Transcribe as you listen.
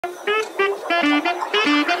Welcome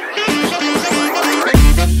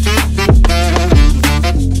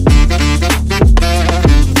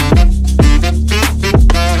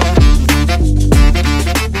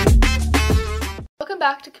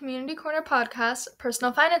back to Community Corner Podcast,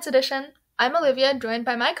 Personal Finance Edition. I'm Olivia, joined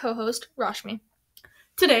by my co-host, Rashmi.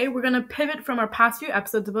 Today, we're going to pivot from our past few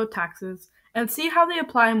episodes about taxes and see how they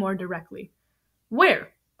apply more directly.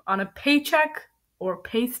 Where? On a paycheck, or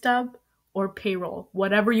pay stub, or payroll,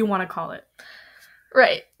 whatever you want to call it.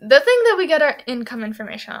 Right. The thing that we get our income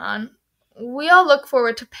information on. We all look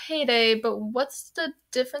forward to payday, but what's the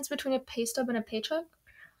difference between a pay stub and a paycheck?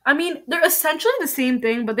 I mean, they're essentially the same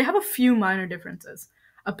thing, but they have a few minor differences.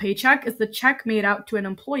 A paycheck is the check made out to an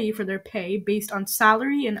employee for their pay based on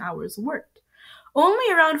salary and hours worked. Only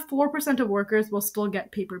around 4% of workers will still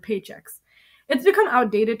get paper paychecks. It's become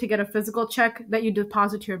outdated to get a physical check that you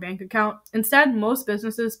deposit to your bank account. Instead, most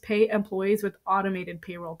businesses pay employees with automated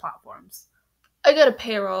payroll platforms. I get a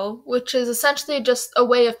payroll, which is essentially just a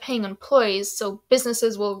way of paying employees, so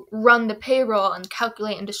businesses will run the payroll and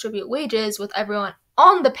calculate and distribute wages with everyone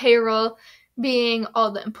on the payroll being all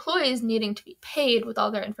the employees needing to be paid with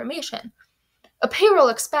all their information. A payroll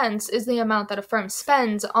expense is the amount that a firm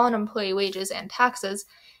spends on employee wages and taxes,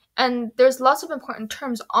 and there's lots of important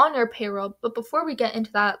terms on your payroll, but before we get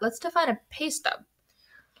into that, let's define a pay stub.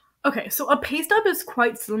 Okay, so a pay stub is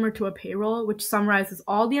quite similar to a payroll, which summarizes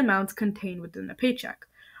all the amounts contained within a paycheck.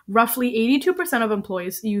 Roughly 82% of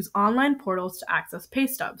employees use online portals to access pay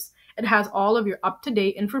stubs. It has all of your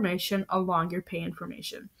up-to-date information along your pay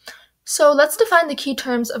information. So let's define the key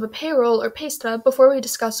terms of a payroll or pay stub before we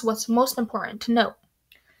discuss what's most important to note.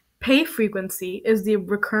 Pay frequency is the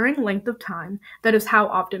recurring length of time that is how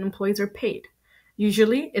often employees are paid.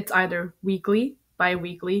 Usually, it's either weekly,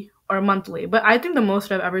 bi-weekly, or monthly, but I think the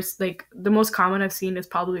most common I've seen is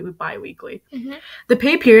probably bi-weekly. Mm-hmm. The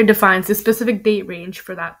pay period defines the specific date range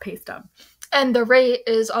for that pay stub. And the rate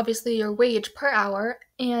is obviously your wage per hour,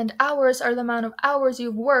 and hours are the amount of hours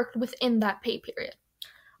you've worked within that pay period.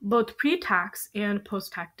 Both pre-tax and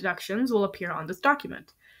post-tax deductions will appear on this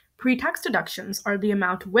document. Pre-tax deductions are the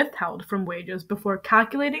amount withheld from wages before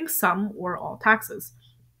calculating some or all taxes.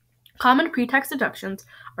 Common pre-tax deductions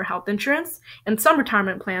are health insurance and some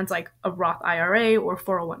retirement plans like a Roth IRA or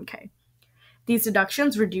 401k. These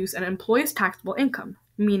deductions reduce an employee's taxable income,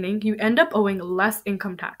 meaning you end up owing less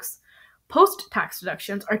income tax. Post-tax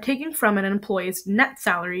deductions are taken from an employee's net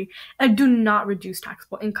salary and do not reduce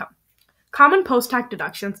taxable income. Common post-tax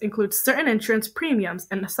deductions include certain insurance premiums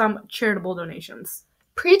and some charitable donations.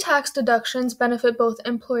 Pre-tax deductions benefit both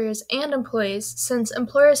employers and employees, since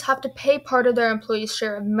employers have to pay part of their employees'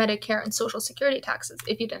 share of Medicare and Social Security taxes,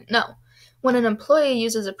 if you didn't know. When an employee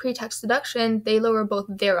uses a pre-tax deduction, they lower both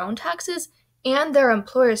their own taxes and their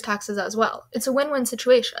employer's taxes as well. It's a win-win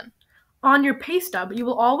situation. On your pay stub, you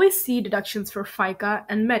will always see deductions for FICA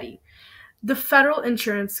and Medi, the Federal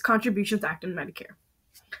Insurance Contributions Act and Medicare.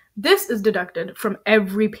 This is deducted from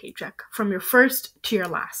every paycheck, from your first to your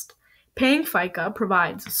last. Paying FICA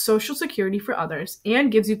provides Social Security for others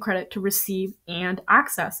and gives you credit to receive and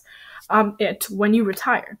access it when you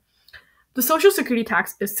retire. The Social Security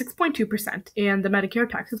tax is 6.2% and the Medicare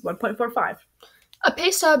tax is 1.45%. A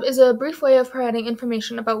pay stub is a brief way of providing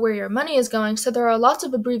information about where your money is going, so there are lots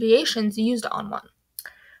of abbreviations used on one.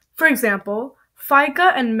 For example,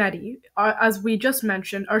 FICA and Medi, as we just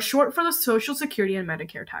mentioned, are short for the Social Security and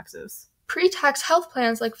Medicare taxes. Pre-tax health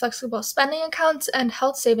plans like flexible spending accounts and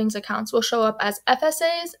health savings accounts will show up as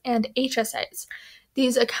FSAs and HSAs.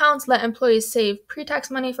 These accounts let employees save pre-tax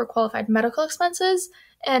money for qualified medical expenses,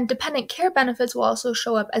 and dependent care benefits will also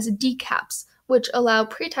show up as DCAPs, which allow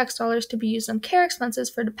pre-tax dollars to be used on care expenses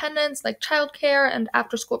for dependents like childcare and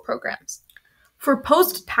after-school programs. For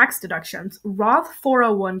post-tax deductions, Roth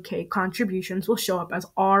 401k contributions will show up as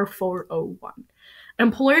R401.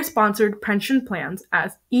 Employer-sponsored pension plans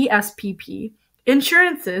as ESPP,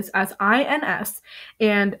 insurances as INS,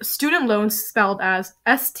 and student loans spelled as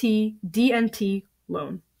STDNT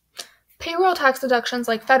loan. Payroll tax deductions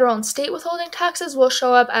like federal and state withholding taxes will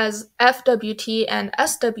show up as FWT and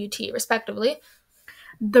SWT, respectively.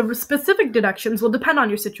 The specific deductions will depend on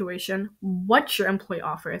your situation, what your employee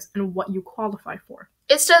offers, and what you qualify for.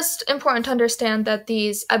 It's just important to understand that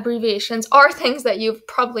these abbreviations are things that you've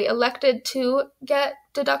probably elected to get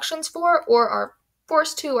deductions for or are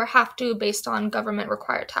forced to or have to based on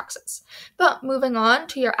government-required taxes. But moving on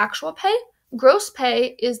to your actual pay, gross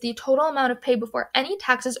pay is the total amount of pay before any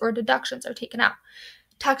taxes or deductions are taken out.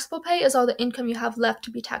 Taxable pay is all the income you have left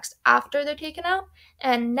to be taxed after they're taken out,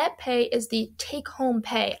 and net pay is the take-home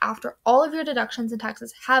pay after all of your deductions and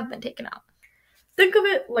taxes have been taken out. Think of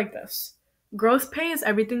it like this. Gross pay is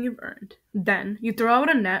everything you've earned. Then, you throw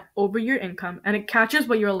out a net over your income and it catches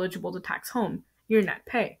what you're eligible to tax home, your net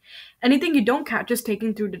pay. Anything you don't catch is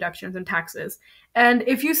taken through deductions and taxes. And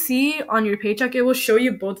if you see on your paycheck, it will show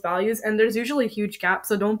you both values, and there's usually a huge gap,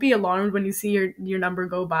 so don't be alarmed when you see your number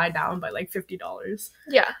go down by like $50.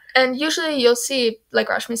 Yeah, and usually you'll see, like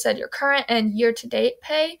Rashmi said, your current and year-to-date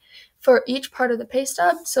pay for each part of the pay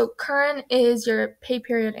stub. So current is your pay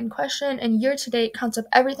period in question, and year-to-date counts up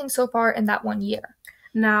everything so far in that 1 year.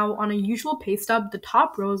 Now, on a usual pay stub, the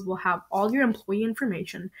top rows will have all your employee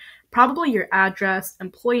information, probably your address,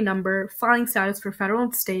 employee number, filing status for federal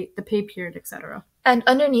and state, the pay period, etc. And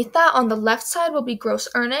underneath that, on the left side, will be gross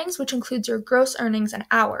earnings, which includes your gross earnings and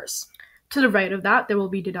hours. To the right of that, there will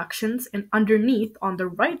be deductions, and underneath, on the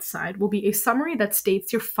right side, will be a summary that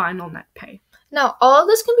states your final net pay. Now, all of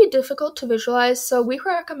this can be difficult to visualize, so we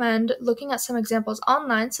recommend looking at some examples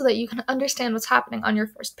online so that you can understand what's happening on your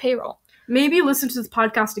first payroll. Maybe listen to this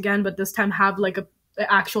podcast again, but this time have like an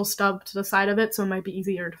actual stub to the side of it, so it might be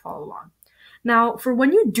easier to follow along. Now, for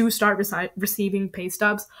when you do start receiving pay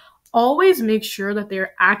stubs, always make sure that they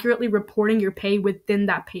are accurately reporting your pay within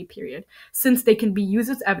that pay period, since they can be used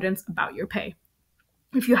as evidence about your pay.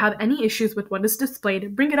 If you have any issues with what is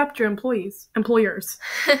displayed, bring it up to your employers.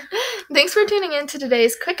 Thanks for tuning in to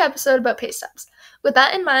today's quick episode about pay stubs. With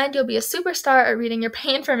that in mind, you'll be a superstar at reading your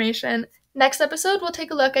pay information. Next episode, we'll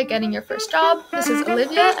take a look at getting your first job. This is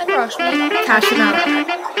Olivia and Rashmi. Cashing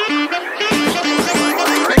out.